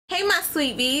Hey my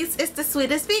sweet bees, it's the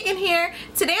sweetest vegan here.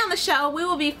 Today on the show we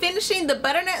will be finishing the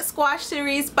butternut squash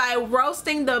series by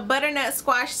roasting the butternut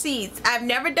squash seeds. I've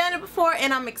never done it before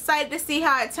and I'm excited to see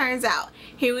how it turns out.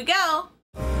 Here we go.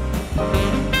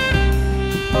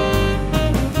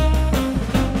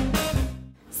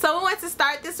 So we want to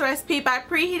start this recipe by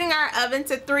preheating our oven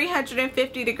to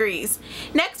 350 degrees.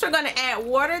 Next we're going to add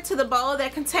water to the bowl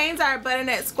that contains our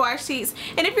butternut squash seeds.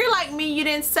 And if you're like me, you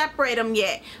didn't separate them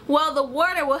yet. Well, the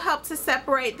water will help to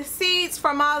separate the seeds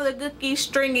from all the gooky,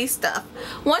 stringy stuff.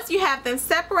 Once you have them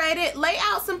separated, lay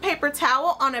out some paper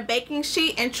towel on a baking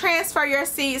sheet and transfer your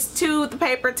seeds to the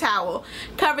paper towel.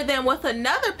 Cover them with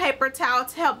another paper towel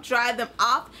to help dry them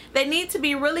off. They need to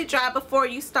be really dry before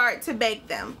you start to bake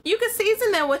them. You can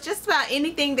season them with just about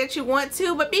anything that you want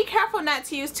to, but be careful not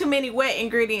to use too many wet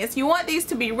ingredients. You want these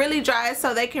to be really dry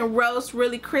so they can roast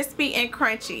really crispy and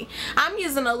crunchy. I'm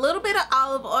using a little bit of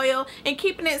olive oil and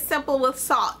keeping it simple with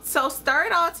salt. So stir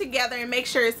it all together and make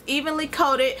sure it's evenly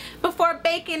coated before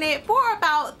baking it for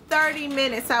about 30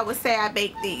 minutes. I would say I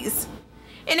bake these.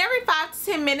 And every 5 to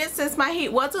 10 minutes, since my heat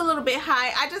was a little bit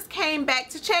high, I just came back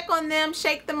to check on them,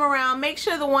 shake them around, make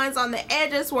sure the ones on the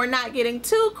edges were not getting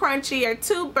too crunchy or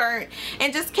too burnt,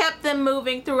 and just kept them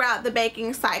moving throughout the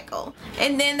baking cycle.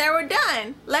 And then they were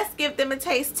done. Let's give them a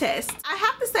taste test. I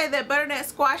have to say that butternut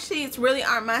squash seeds really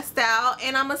aren't my style,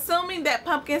 and I'm assuming that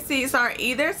pumpkin seeds aren't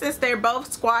either, since they're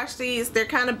both squash seeds. They're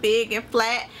kind of big and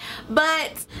flat,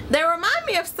 but they remind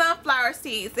me of sunflower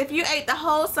seeds. If you ate the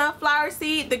whole sunflower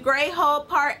seed, the gray whole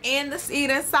part and the seed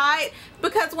inside,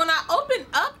 because when I open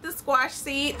up the squash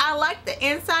seed, I like the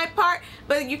inside part,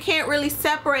 but you can't really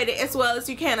separate it as well as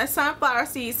you can a sunflower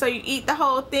seed, so you eat the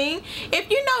whole thing. If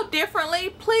you know differently,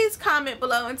 please comment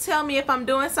below and tell me if I'm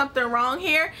doing something wrong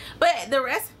here, but the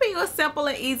recipe was simple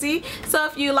and easy. So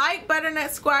if you like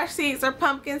butternut squash seeds or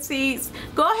pumpkin seeds,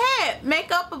 go ahead,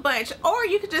 make up a bunch, or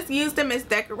you could just use them as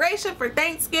decoration for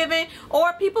Thanksgiving,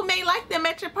 or people may like them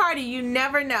at your party. You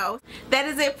never know. That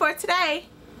is it for today.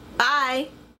 Bye.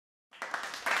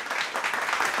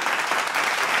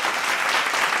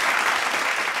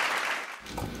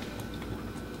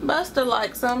 Buster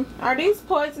likes them. Are these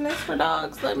poisonous for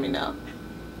dogs? Let me know.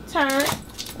 Turn.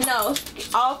 No,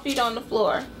 all feet on the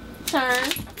floor. Turn.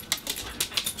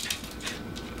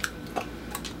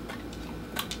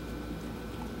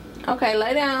 Okay,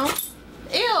 lay down.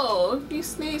 Ew, you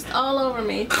sneezed all over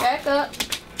me. Back up.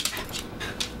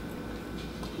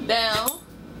 Down.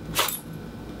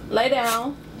 Lay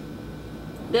down.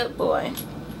 Good boy.